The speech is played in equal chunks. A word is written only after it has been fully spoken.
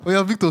Oh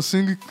yeah, Victor,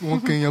 sing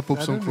one Kenya pop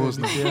I song don't for know us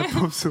now. any Kenya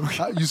pop song.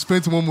 You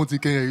spent 1 month in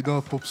Kenya, you don't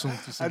have pop song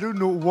to sing. I don't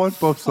know one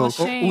pop song.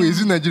 For shame. Wait,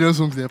 is it Nigerian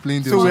songs they're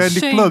playing there? So For we're in the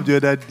shame. club the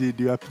other day.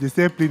 They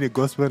started playing a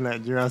gospel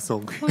Nigerian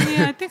song. Oh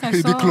yeah, I think I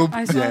The saw. club.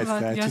 I saw Yes,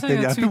 that. I Yeah, I saw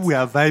think your people tweet.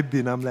 were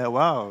vibing. I'm like,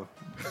 wow,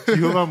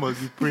 Jehovah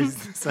must be praised.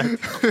 It's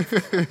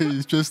like,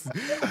 Interesting.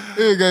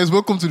 Hey guys,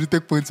 welcome to the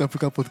Tech Points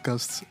Africa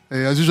podcast.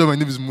 As usual, my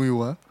name is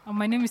Muiwa.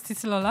 My name is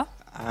Titilola.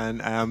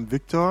 and I am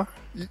Victor.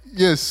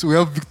 Yes, we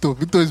have Victor.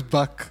 Victor is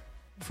back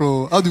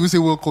from, how do we say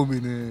welcome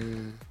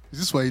in, is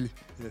this Swahili?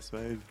 Yes,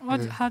 right.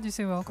 What? Yeah. How do you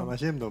say I'm welcome?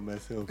 ashamed of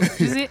myself.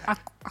 Is it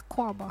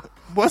Aquaba?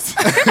 What?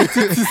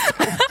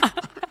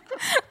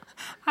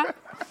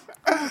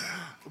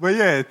 But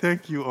yeah,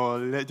 thank you all.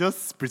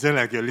 Just pretend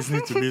like you're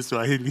listening to me in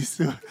Swahili.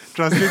 So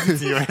translate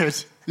it in your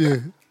head. Yeah.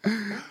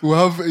 We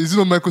have, is it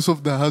not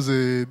Microsoft that has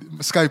a,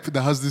 Skype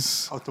that has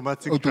this,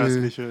 Automatic Auto-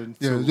 translation.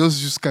 yeah, So,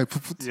 just use Skype,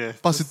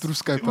 pass it just through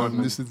Skype and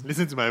listen.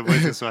 Listen to my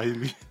voice in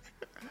Swahili.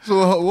 So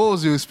what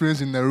was your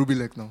experience in Nairobi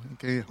like now in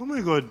Kenya? Oh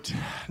my God,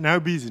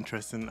 Nairobi is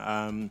interesting.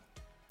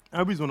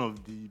 Nairobi is one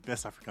of the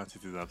best African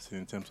cities I've seen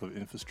in terms of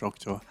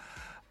infrastructure,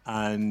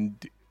 and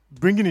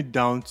bringing it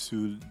down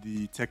to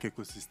the tech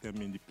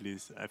ecosystem in the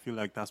place. I feel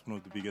like that's one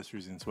of the biggest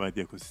reasons why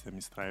the ecosystem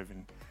is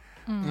thriving,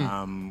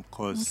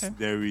 because Okay.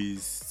 there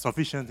is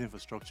sufficient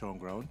infrastructure on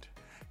ground.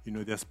 You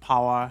know, there's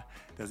power,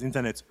 there's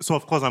internet. So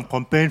of course, I'm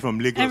comparing from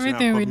Lagos. where I'm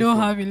Everything we coming don't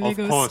from. have in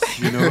Lagos. Of course,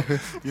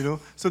 you know.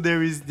 So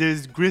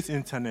there's great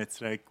internet.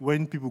 Like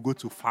when people go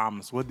to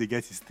farms, what they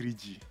get is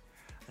 3G.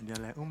 And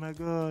they're like, oh my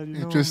God, you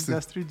know, Interesting.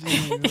 that's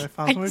 3G. My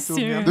farm, Are you somebody told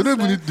me. serious? I'm They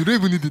just don't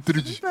even need the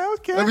 3G. like,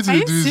 okay. Everything Are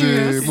they do you is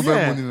serious? mobile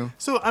Yeah. money now.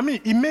 So I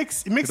mean, it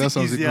makes That it sounds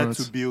easier ignorant.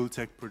 to build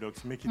tech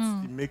products.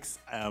 It makes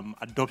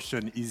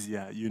adoption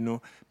easier. You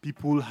know,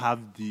 people have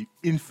the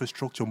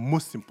infrastructure,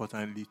 most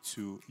importantly,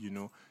 to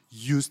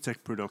use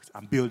tech products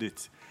and build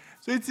it.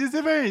 So it's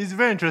a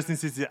very interesting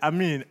city. I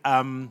mean,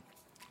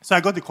 so I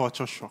got the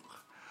culture shock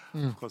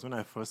because when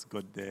I first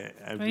got there,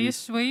 Were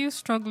you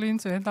struggling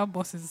to enter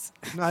buses?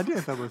 no, I didn't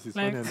enter buses.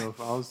 Like- Funny enough,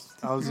 I was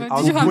Did I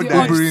was you have the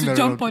Bodai. urge Ubering to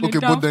jump around. on Okay,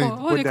 it down Bodai.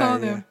 for? What do they call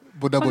Bodai, them?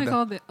 Boda What do they Boda.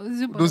 call them?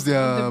 Is it Those they the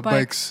are bike?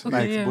 bikes. Okay,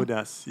 Bikes, yeah.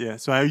 Bodas, yeah.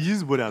 So I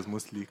use Bodas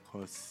mostly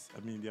because,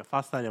 I mean, they're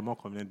faster, they're more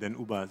convenient than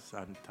Ubers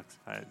and taxi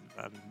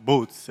and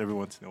boats every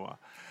once in a while.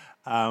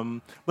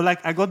 But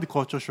like, I got the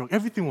culture shock.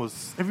 Everybody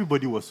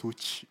was so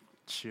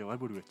chill.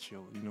 Everybody was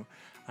chill,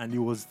 and it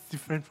was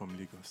different from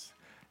Lagos.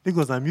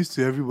 Lagos, I'm used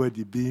to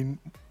everybody being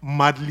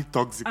madly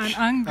toxic. And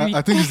angry.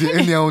 I think it's the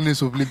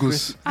anyhowness of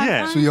Lagos.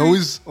 Yeah. So you're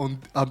always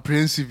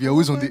apprehensive. You're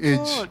always on the edge.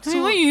 I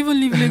mean, when you even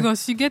leave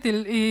Lagos, you get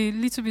a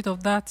little bit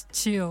of that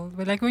chill.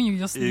 But like when you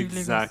just leave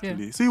Exactly.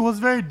 Lagos, yeah. So it was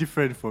very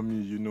different for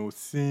me,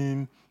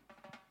 seeing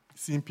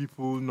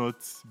people not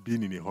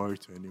being in a hurry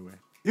to anywhere.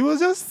 It was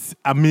just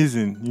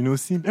amazing,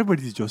 seeing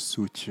everybody's just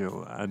so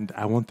chill, and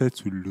I wanted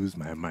to lose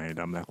my mind.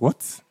 I'm like,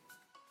 what?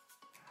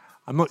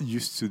 I'm not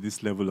used to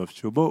this level of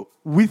chill, but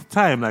with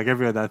time, like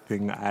every other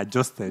thing, I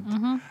adjusted.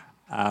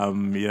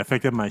 It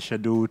affected my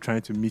schedule,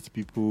 trying to meet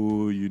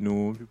people.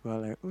 People are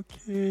like,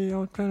 okay,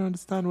 I'm trying to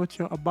understand what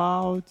you're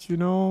about,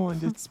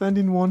 and just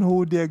spending one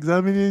whole day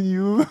examining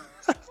you.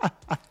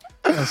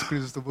 That's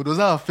crazy stuff. But does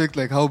that affect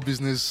like how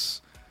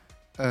business,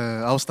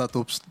 how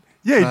startups?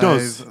 Yeah, it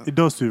does. thrive? It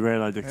does to a very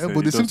large Yeah, extent.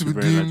 but they It seem does to be a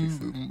very large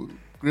extent. doing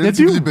They're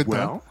relatively doing better.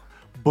 well,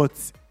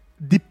 but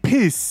the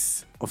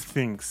pace of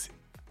things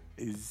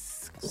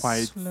is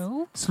quite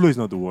Slow. slow. Is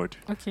not the word.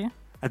 Okay.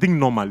 I think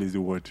normal is the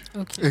word.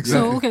 Okay.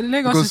 Exactly. So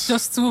Lagos Because is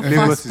just too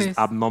Lagos fast is paced.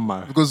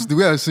 abnormal. Because the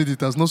way I said it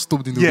has not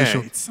stopped Yeah,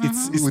 innovation. it's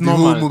With the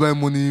normal. whole mobile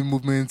money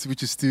movement,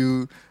 which is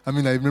still, I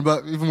mean, I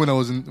remember even when I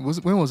was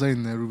when was I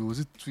in Nairobi? Was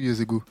it 2 years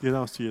ago? Yeah, that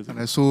was 2 years And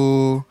ago. I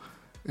saw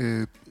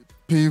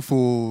paying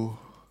for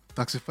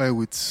Taxify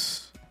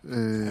with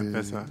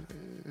M-Pesa.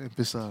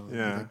 M-Pesa.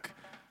 Yeah. Like,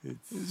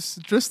 It's, it's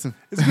interesting.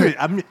 it's great.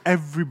 I mean,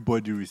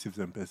 everybody receives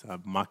M-Pesa.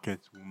 Market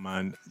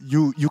woman,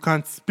 you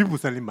can't. People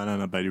selling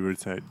banana by the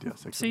roadside. They are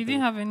So you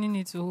didn't have any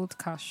need to hold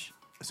cash.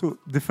 So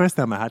the first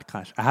time I had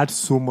cash, I had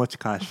so much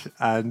cash,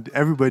 and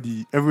everywhere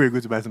I go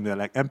to buy something, they're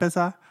like,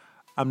 M-Pesa?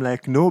 I'm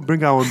like, no,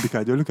 bring out one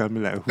because they look at me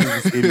like, who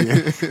is this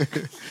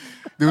alien?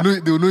 They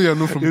will know you're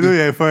not from You know there.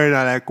 you're a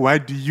foreigner, like, why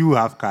do you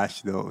have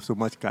cash though? So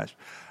much cash.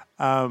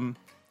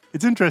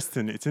 It's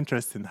interesting. It's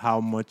interesting how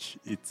much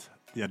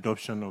the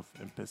adoption of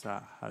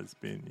M-Pesa has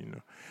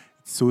been,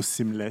 It's so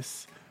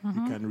seamless. You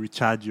can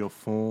recharge your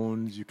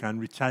phones.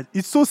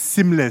 It's so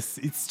seamless.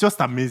 It's just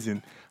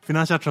amazing.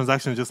 Financial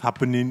transactions just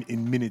happening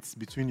in minutes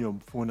between your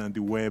phone and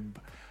the web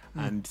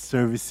and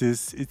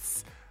services.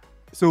 It's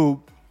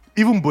so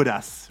even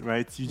Bodas,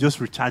 right? You just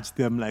recharge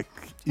them like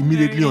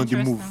immediately Very on the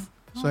interesting. move.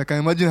 So I can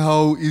imagine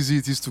how easy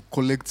it is to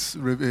collect.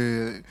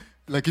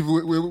 Like if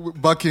we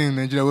back in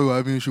Nigeria where we're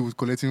having issue with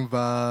collecting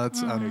VAT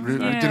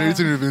and Yeah.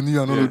 generating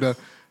revenue and all of Yes.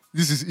 that.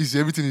 This is easy.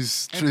 Everything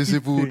is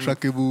traceable, Everything.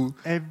 trackable.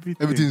 Everything.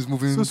 Everything is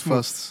moving so smooth.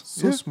 fast.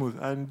 So Yeah. smooth.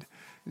 And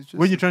It's just-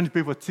 when you're trying to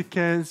pay for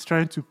tickets,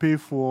 trying to pay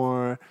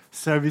for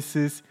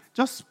services,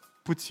 just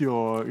put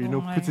your,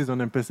 Oh my. put it on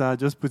M-Pesa.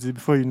 Just put it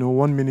before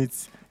 1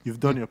 minute, you've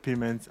done your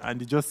payments,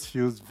 and it just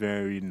feels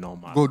very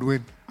normal. God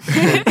win.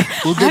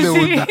 We'll get there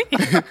one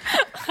day.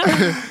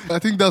 I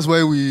think that's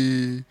why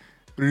we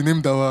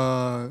renamed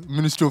our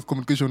Ministry of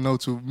Communication now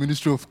to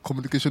Ministry of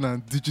Communication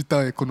and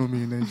Digital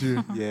Economy in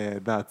Nigeria. Yeah,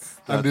 that's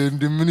And then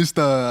the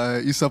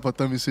minister, Issa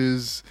Patami,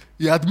 says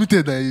he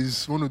admitted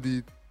that one of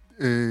the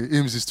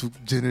aims is to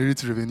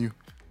generate revenue.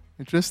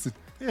 Interesting.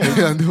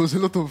 Yeah. And there was a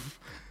lot of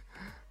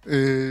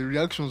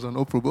reactions and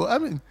uproar. But I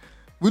mean,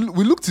 we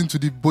looked into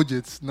the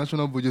budget,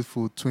 national budget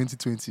for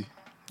 2020.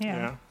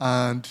 Yeah.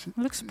 And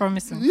Looks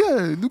promising.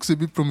 yeah, it looks a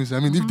bit promising. I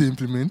mean, if they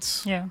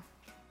implement, Yeah.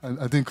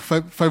 I think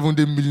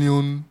 500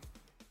 million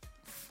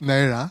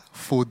naira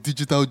for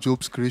digital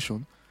jobs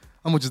creation.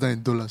 How much is that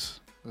in dollars?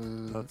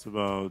 That's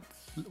about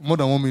More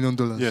than $1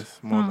 million. yes,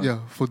 more than Yeah,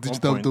 for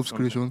digital point jobs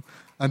something. creation.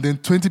 And then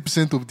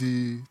 20% of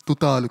the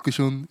total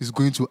allocation is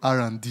going to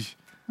R&D,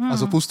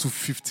 as opposed to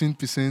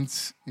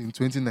 15% in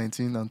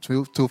 2019 and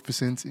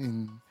 12%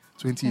 in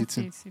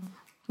 2018.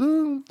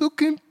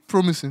 Looking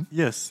promising.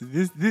 Yes,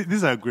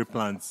 these are great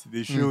plans.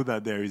 They show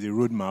that there is a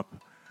roadmap.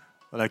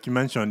 But like you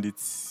mentioned,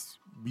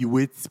 we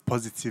wait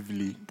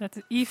positively. That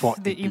if For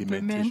they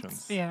implement,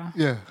 implementations. yeah.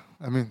 Yeah,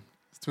 I mean,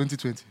 it's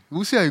 2020.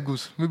 We'll see how it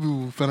goes. Maybe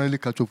we'll finally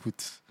catch up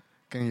with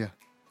Kenya.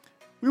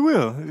 We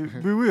will.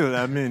 We will.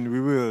 I mean, we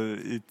will.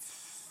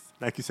 It's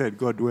like you said,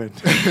 God went.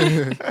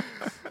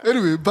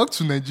 Anyway, back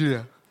to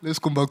Nigeria. Let's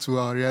come back to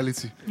our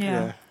reality.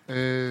 Yeah.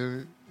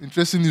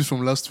 Interesting news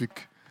from last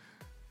week.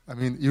 I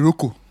mean,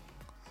 Iroko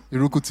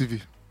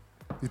TV.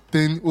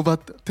 Over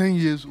 10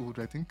 years old,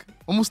 I think.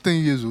 Almost 10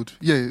 years old.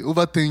 Yeah,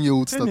 over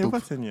 10-year-old startup. Over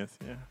 10 years,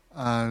 yeah.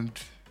 And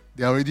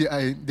they are already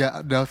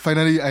they are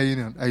finally eyeing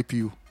an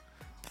IPO.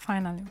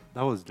 Finally.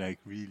 That was like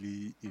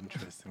really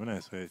interesting. When I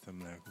saw it, I'm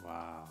like,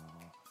 wow.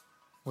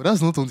 Well,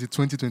 that's not until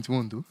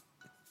 2021, though.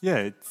 Yeah,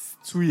 it's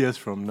 2 years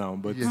from now,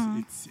 but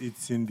Yeah.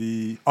 it's in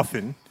the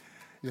offing,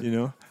 Yeah. you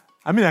know.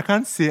 I mean, I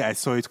can't say I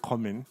saw it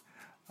coming.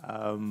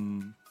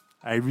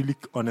 I really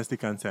honestly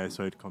can't say I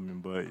saw it coming,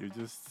 but it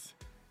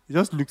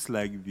just looks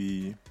like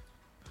the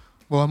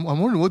Well, I'm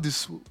wondering what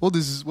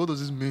does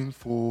this mean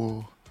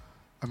for,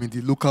 I mean,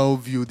 the local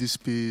VOD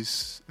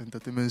space,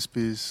 entertainment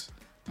space.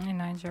 In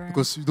Nigeria.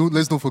 Because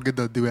let's not forget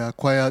that they were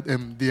acquired.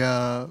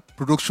 Their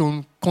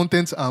production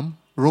content arm,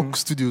 Rock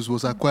Studios,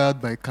 was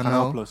acquired by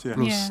Canal Plus, yeah.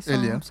 Plus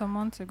earlier. Some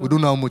months ago. We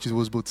don't know how much it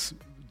was, but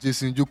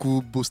Jason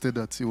Joku boasted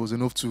that it was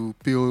enough to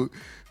pay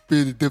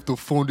the debt of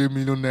 400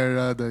 million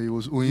naira that he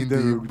was owing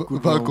Then the we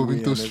could Bank run of away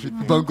and Industry.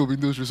 everything. Bank of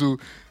Industry. So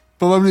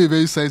probably a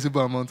very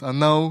sizable amount. And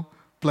now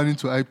planning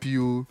to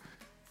IPO,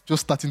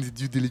 just starting the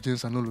due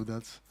diligence and all of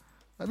that.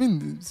 I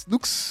mean,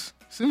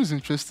 seems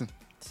interesting.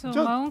 So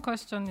Just- my own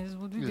question is,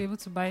 would we Yeah. be able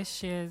to buy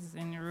shares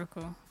in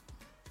Iroko?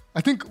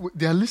 I think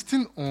they are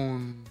listing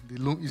on the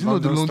London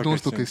London Stock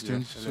Stock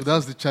Exchange, Exchange. yeah. So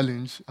that's the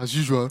challenge, as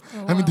usual.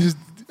 Oh, I mean, wow. there's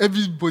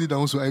everybody that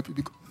wants to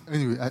IPO.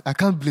 Anyway, I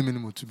can't blame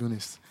anymore, to be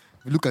honest.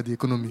 If you look at the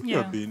economy.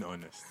 You're Yeah. being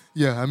honest.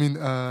 Yeah, I mean,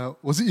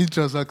 was it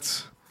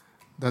Intransact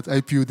that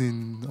IPO'd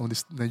on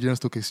the Nigerian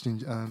Stock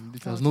Exchange, and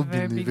it That has was not a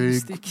very been a big very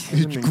mistake.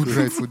 huge good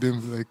ride for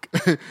them. Like,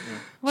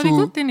 Well, So-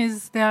 the good thing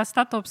is there are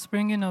startups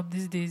springing up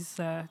these days,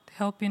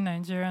 helping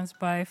Nigerians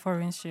buy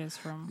foreign shares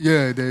from.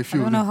 yeah, there are a I few.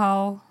 don't Of know them.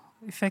 how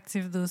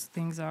effective those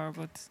things are,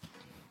 but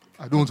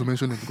I don't want to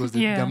mention it because they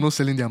Yeah. are not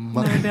selling their no,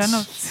 markets. they are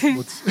not.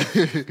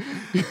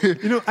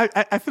 But You know,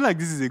 I feel like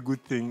this is a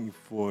good thing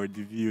for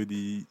the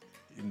VOD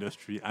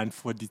industry and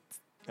for the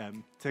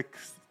tech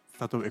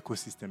startup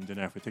ecosystem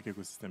generally, for tech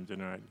ecosystem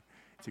generally.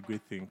 It's a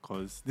great thing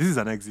because this is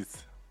an exit,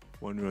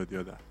 one way or the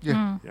other. yeah,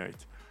 Mm.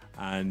 Right.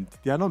 And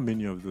there are not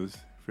many of those,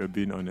 if we're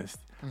being honest.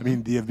 Mhm. I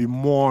mean, there have been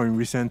more in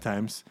recent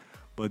times,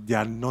 but they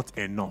are not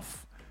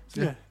enough.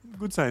 So, Yeah.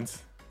 good signs.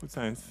 Good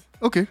signs.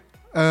 Okay.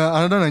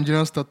 Another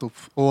Nigerian startup,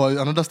 or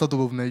another startup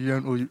of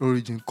Nigerian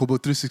origin, Kobo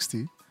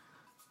 360.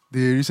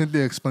 They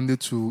recently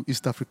expanded to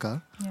East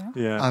Africa, Yeah.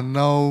 Yeah. and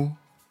now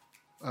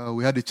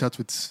we had a chat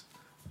with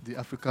the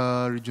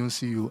Africa region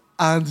CEO,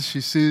 and she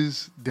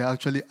says they're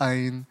actually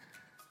eyeing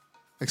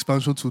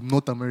expansion to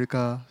North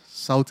America,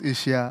 South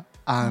Asia,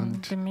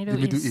 and the Middle,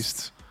 the Middle East.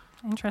 East.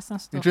 Interesting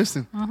stuff.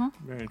 Interesting. Mm-hmm.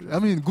 Very interesting. I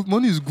mean, good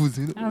money is good.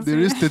 You know? I'll They say.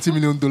 raised $30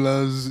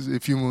 million a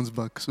few months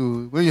back.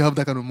 So when you have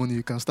that kind of money,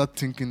 you can start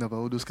thinking about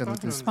all those kind of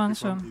things.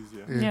 Expansion.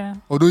 Easier. Yeah. Yeah.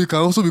 Although you can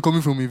also be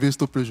coming from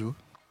investor pressure.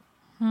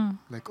 Hmm.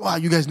 Like, oh,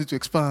 you guys need to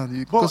expand.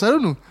 Because I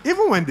don't know.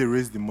 Even when they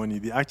raised the money,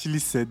 they actually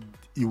said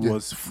it Yeah.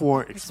 was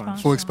for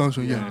expansion. For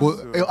expansion, yeah. Yeah, But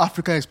so-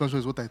 African expansion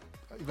is what if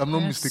I'm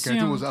not I mistaken, I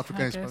think it was assumed,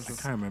 African I guess. I expansion.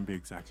 can't remember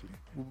exactly.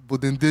 But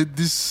then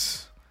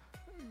this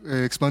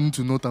expanding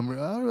to North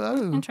America, I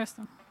don't know.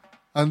 Interesting.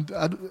 And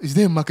is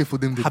there a market for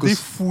them? Have they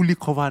Because, fully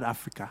covered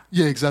Africa?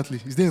 yeah,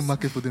 exactly. Is there a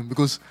market for them?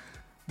 Because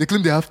they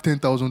claim they have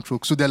 10,000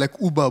 trucks. So they're like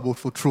Uber, but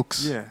for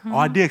trucks. Yeah. Or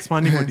are they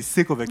expanding for the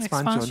sake of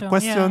expansion? Expansion,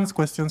 Questions, yeah.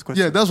 questions.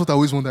 Yeah, that's what I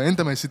always wonder.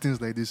 Anytime I see things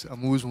like this,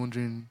 I'm always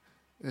wondering,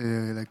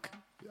 like,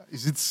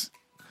 is it?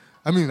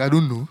 I mean, I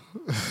don't know.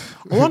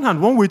 On one hand,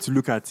 one way to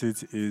look at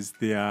it is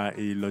they are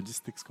a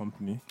logistics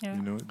company. Yeah.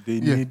 You know, they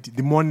Yeah. need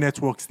the more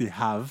networks they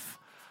have,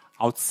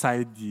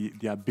 outside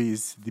their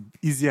base, the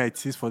easier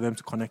it is for them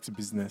to connect to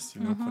business,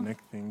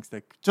 connect things,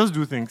 like just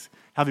do things,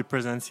 have a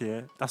presence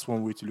here. That's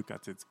one way to look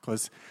at it.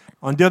 Because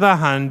on the other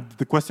hand,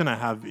 the question I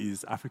have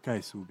is, Africa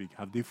is so big.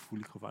 Have they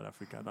fully covered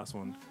Africa? That's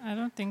one. I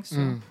don't think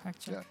so,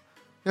 actually.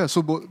 Yeah,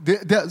 so but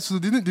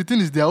the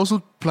thing is, they are also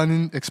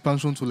planning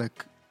expansion to,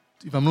 like,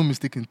 if I'm not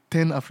mistaken,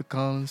 10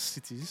 African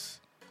cities.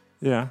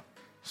 Yeah.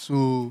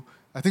 So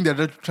I think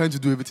they're trying to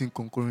do everything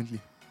concurrently.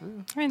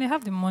 I mean, they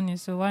have the money,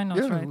 so why not,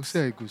 right? We'll see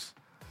how it goes.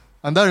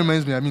 And that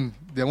reminds me, I mean,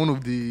 they're one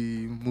of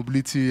the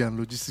mobility and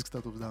logistics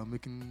startups that are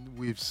making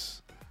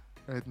waves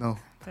right now.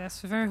 That's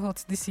very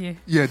hot this year.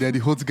 Yeah, they're the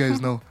hot guys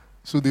now.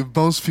 So they've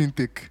bounced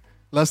fintech.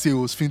 Last year it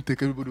was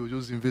fintech. Everybody was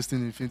just investing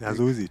in fintech. There's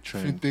always a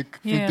trend. Fintech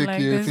Yeah, like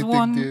here,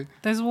 fintech there.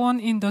 there's one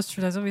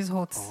industry that's always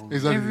hot.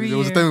 Exactly. Every There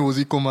was a year. time it was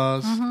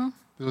e-commerce.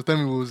 There was a time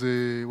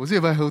it was it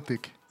ever health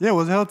tech? Yeah, it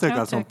was health tech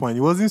at some Health tech. point.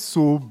 It wasn't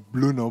so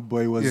blown up, but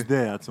it was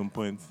there at some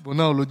point. But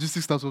now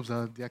logistics startups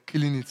they are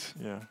killing it.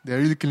 Yeah. They are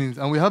really killing it.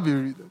 And we have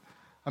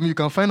you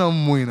can find out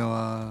more in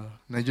our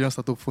Nigerian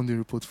startup funding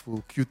report for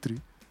Q3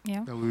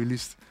 Yeah. that we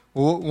released.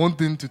 Well, one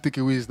thing to take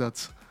away is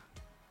that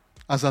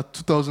as at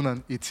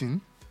 2018,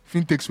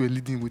 fintechs were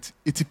leading with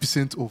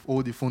 80% of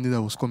all the funding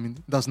that was coming.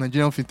 That's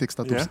Nigerian fintech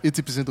startups. Yeah.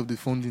 80% of the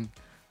funding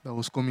that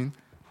was coming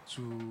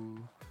to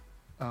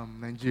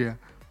Nigeria.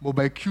 But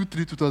by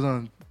Q3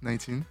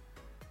 2019,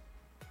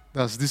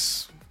 that's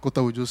this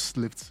quarter we just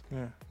left,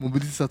 Yeah.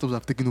 mobility startups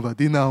have taken over.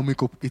 They now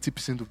make up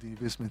 80% of the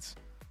investments.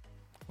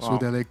 So Wow.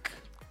 they're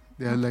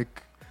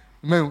like,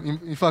 man,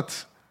 in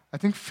fact, I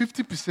think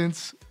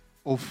 50%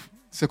 of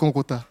second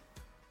quarter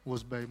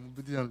was by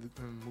mobility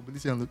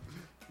and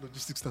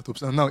logistics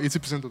startups, and now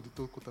 80% of the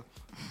third quarter.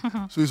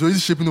 So it's already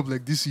shaping up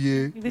like this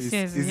year. This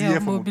year is it's the year year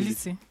of for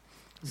mobility.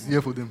 It's the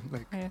year for them,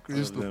 like Yeah. crazy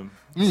Of stuff. them.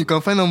 I mean, you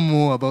can find out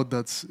more about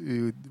that.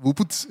 We'll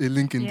put a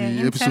link in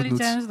the episode notes.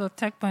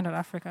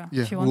 Intelligence.techpoint.africa.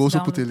 Yeah, if you we'll want also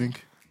to put a download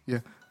link. Yeah,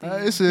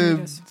 the it's a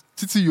videos.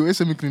 TTU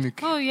SME clinic.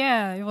 Oh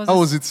yeah, it was. How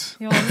was it?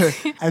 It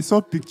was I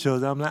saw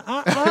pictures. I'm like,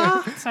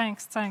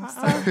 thanks.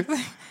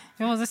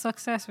 It was a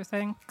success. We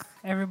thank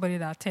everybody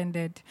that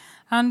attended,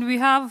 and we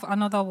have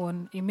another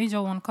one, a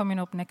major one coming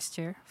up next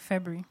year,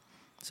 February.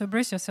 So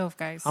brace yourself,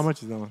 guys. how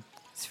much is that one?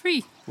 It's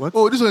free. What?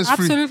 Oh, this one is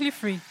free. Absolutely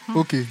free.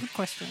 Okay, Good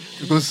question.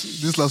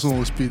 because this last one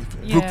was paid.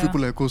 Broke Yeah. people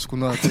like us could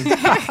not attend.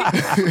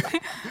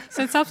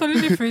 So it's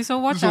absolutely free. So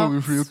watch This one out. will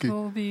be free, okay.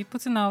 We'll be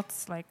putting out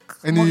like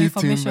more Anything?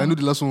 information. I know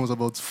the last one was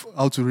about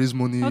how to raise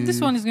money. Oh,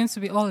 this one is going to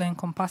be all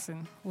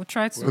encompassing. We'll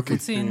try to Okay.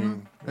 put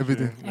in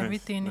Everything. Okay, nice,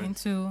 everything nice.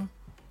 into,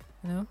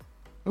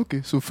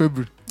 Okay, so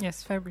February.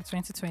 yes, February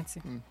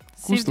 2020. Cool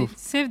Save the, stuff.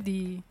 save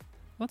the,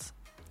 what?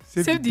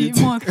 Save Save the the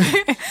date. month.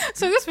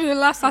 So this will be the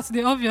last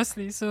Saturday,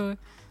 obviously. So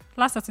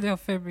last Saturday of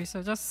February.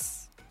 So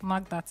just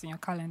mark that in your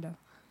calendar.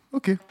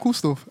 Okay, cool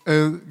stuff.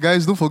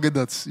 Guys, don't forget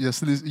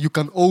that you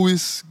can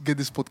always get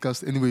this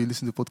podcast anywhere you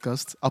listen to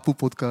podcast. Apple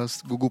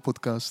Podcast, Google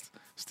Podcast,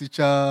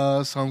 Stitcher,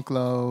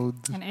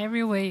 SoundCloud. And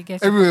everywhere you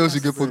get Everywhere your else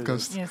you get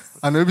podcasts. podcasts. Yes.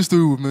 And every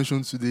story we've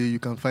mentioned today, you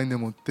can find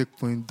them on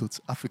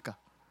techpoint.africa.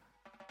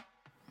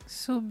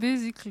 So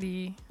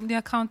basically, the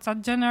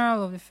accountant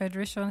general of the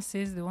federation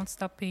says they want to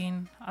start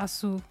paying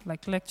ASU,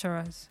 like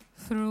lecturers,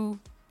 through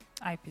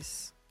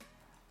IPIS.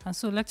 And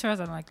so lecturers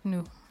are like,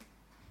 no,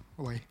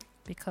 Why?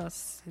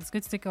 because it's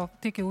going to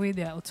take away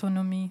their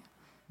autonomy.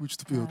 Which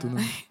stupid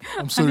autonomy?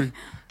 I'm sorry.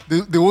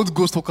 They want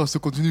ghost workers to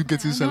continue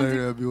getting salary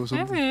or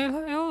something. A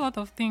whole lot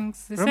of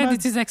things. They Remember- said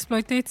it is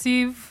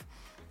exploitative.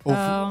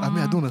 I mean,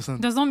 I don't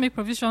understand. Does not make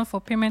provision for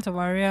payment of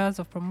arrears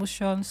of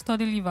promotion,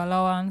 study leave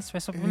allowance,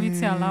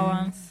 responsibility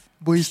allowance.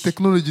 But it's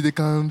technology. They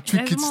can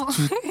tweak There's it more.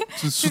 to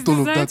It's suit all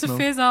of designed that to now.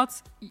 phase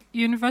out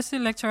university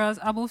lecturers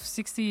above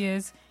 60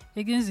 years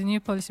against the new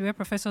policy where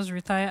professors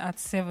retire at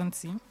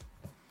 70.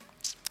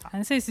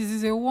 And it says this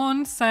is a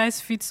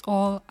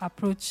one-size-fits-all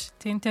approach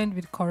tainted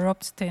with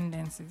corrupt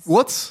tendencies.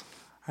 What?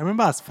 I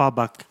remember as far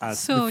back as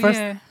So,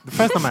 the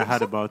first time I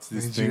heard about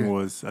this Nigeria. thing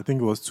was, I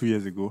think it was 2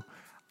 years ago,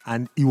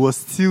 and it was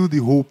still the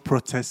whole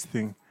protest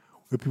thing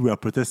where people were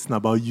protesting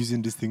about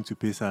using this thing to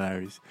pay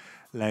salaries.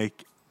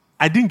 Like,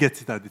 I didn't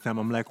get it at the time.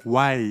 I'm like,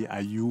 why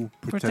are you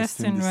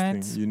protesting this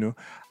right? thing? You know,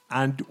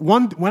 and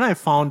when I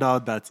found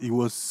out that it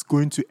was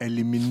going to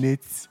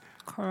eliminate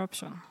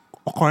Corruption.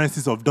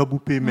 occurrences of double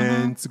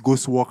payments,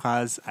 ghost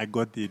workers, I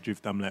got the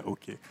drift. I'm like,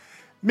 okay,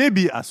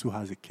 maybe ASU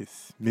has a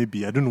case.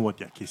 Maybe. I don't know what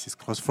their case is.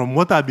 Because from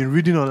what I've been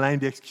reading online,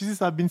 the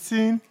excuses I've been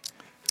seeing,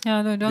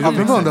 Yeah, they don't I've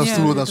even- never understood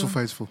yeah, what they ASU don't.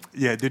 fights for.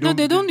 yeah, they No, don't.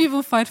 they don't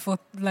even fight for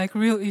like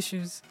real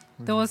issues.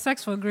 There was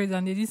sex for grades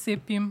and they didn't say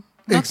PIM.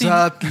 Nothing.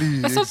 Exactly.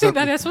 That's something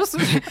that exactly.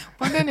 they're supposed to.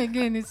 But then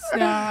again, it's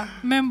their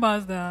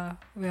members that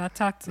were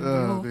attacked in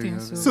the whole there thing. you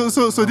have it.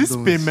 So this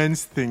Those-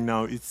 payments thing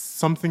now, it's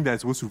something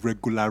that's supposed to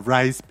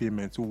regularize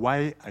payments. So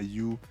why are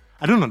you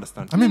I don't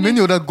understand. I mean, many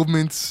other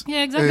governments.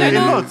 Yeah, exactly. Uh, I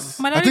know. a lot.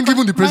 My I daddy think co-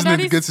 even the my president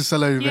daddy- gets his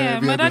salary Yeah,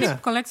 via my daddy that. Yeah.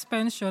 collects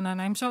pension,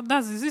 and I'm sure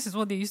this is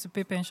what they used to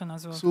pay pension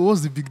as well. So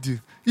what's the big deal?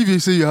 If you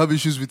say you have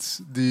issues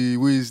with the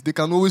ways, they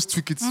can always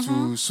tweak it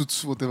to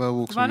suit whatever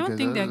works. But I for you don't guys.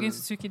 think they're going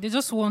to tweak it. They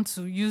just want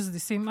to use the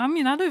same. I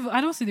mean,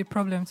 I don't see the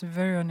problem, to be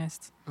very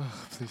honest.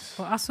 Please.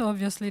 But ASU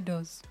obviously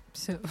does.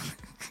 So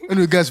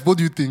Anyway, guys, what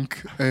do you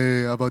think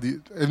about the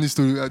any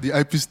story, the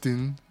IPs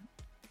thing?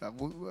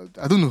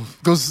 I don't know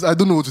because I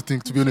don't know what to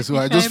think. To be honest, so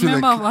I just feel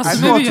like I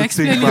know what to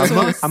think,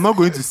 but I'm not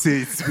going to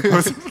say it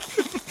because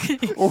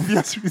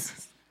obvious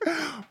reasons.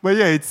 But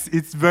yeah,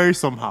 it's very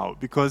somehow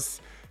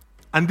because,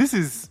 and this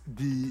is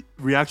the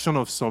reaction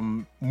of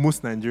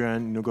most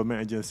Nigerian government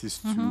agencies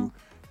to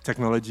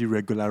technology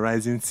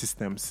regularizing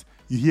systems.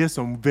 You hear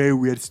some very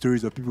weird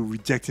stories of people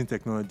rejecting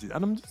technology,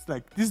 and I'm just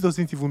like, this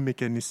doesn't even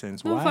make any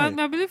sense. No, Why?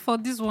 I believe for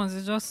these ones,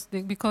 it's just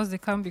because they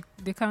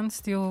can't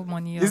steal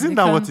money. or Isn't they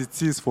that can't- what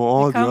it is for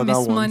all they the can't other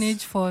ones?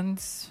 mismanage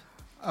funds.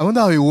 I wonder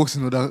how it works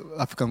in other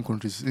African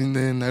countries. In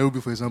Nairobi,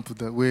 for example,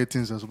 where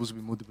things are supposed to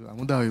be more developed. I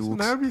wonder how it works.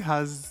 Nairobi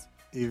has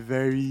a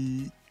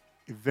very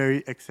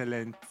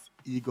excellent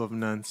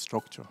e-governance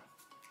structure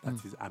that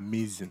is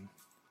amazing.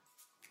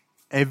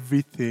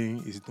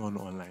 Everything is done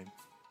online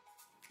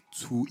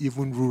to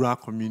even rural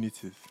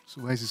communities. So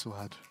why is it so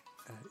hard?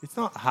 It's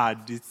not hard.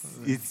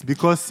 It's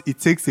because it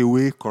takes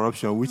away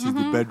corruption, which is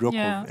the bedrock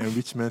yeah. of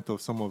enrichment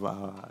of some of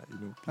our,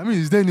 I mean,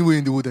 is there any way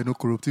in the world they're not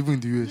corrupt, even in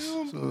the US?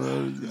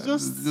 So, it's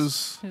just-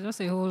 There's just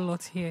a whole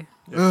lot here.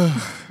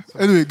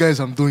 Anyway, guys,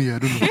 I'm done here. I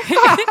don't know.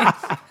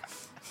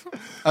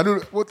 I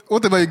don't.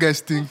 Whatever you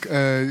guys think,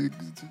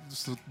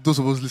 so those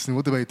of us listening,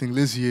 whatever you think,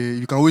 let's hear.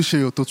 You can always share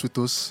your thoughts with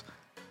us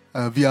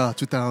via our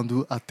Twitter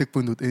handle at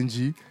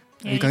techpoint.ng.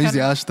 Yeah, you can use the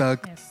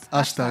hashtag yes,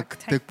 hashtag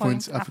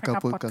TechPoint TechPointsAfrica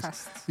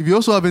podcast. If you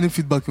also have any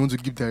feedback you want to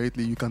give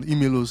directly, you can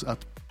email us at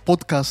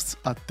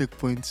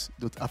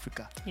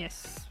podcast@techpoints.africa.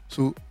 Yes.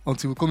 So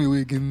until we come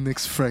away again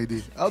next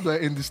Friday. How do I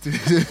end this thing?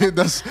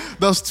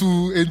 that's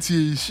too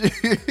NTA-ish.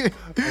 to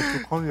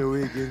come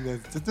away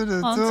again. Until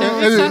the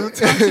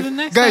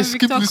next Guys, time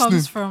keep Victor listening.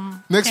 comes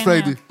from Next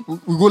Kenya. Friday.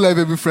 We go live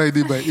every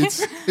Friday by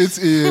 8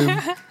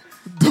 a.m.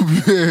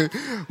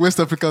 West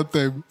African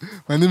time.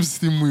 My name is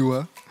Tim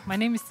Muiwa. My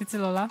name is Titi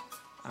Lola.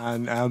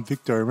 And I'm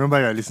Victor. Remember,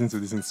 you're listening to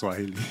this in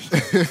Swahili.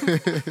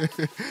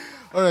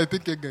 All right,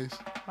 take care, guys.